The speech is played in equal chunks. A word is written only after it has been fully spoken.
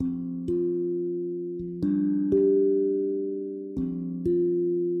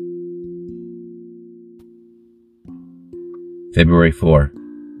February 4,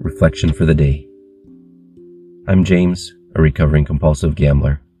 Reflection for the Day. I'm James, a recovering compulsive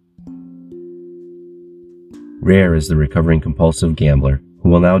gambler. Rare is the recovering compulsive gambler who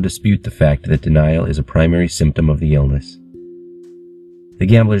will now dispute the fact that denial is a primary symptom of the illness. The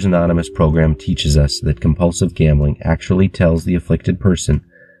Gamblers Anonymous program teaches us that compulsive gambling actually tells the afflicted person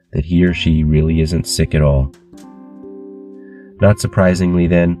that he or she really isn't sick at all. Not surprisingly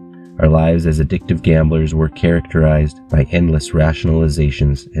then, our lives as addictive gamblers were characterized by endless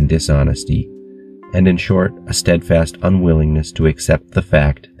rationalizations and dishonesty, and in short, a steadfast unwillingness to accept the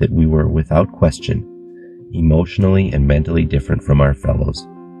fact that we were, without question, emotionally and mentally different from our fellows.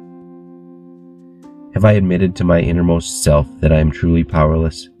 Have I admitted to my innermost self that I am truly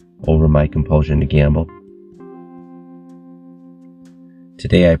powerless over my compulsion to gamble?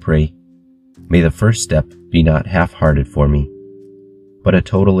 Today I pray, may the first step be not half-hearted for me, but a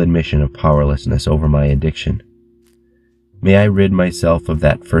total admission of powerlessness over my addiction. May I rid myself of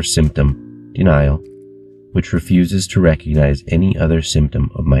that first symptom, denial, which refuses to recognize any other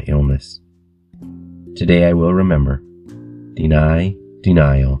symptom of my illness. Today I will remember, deny,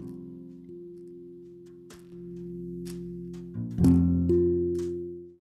 denial,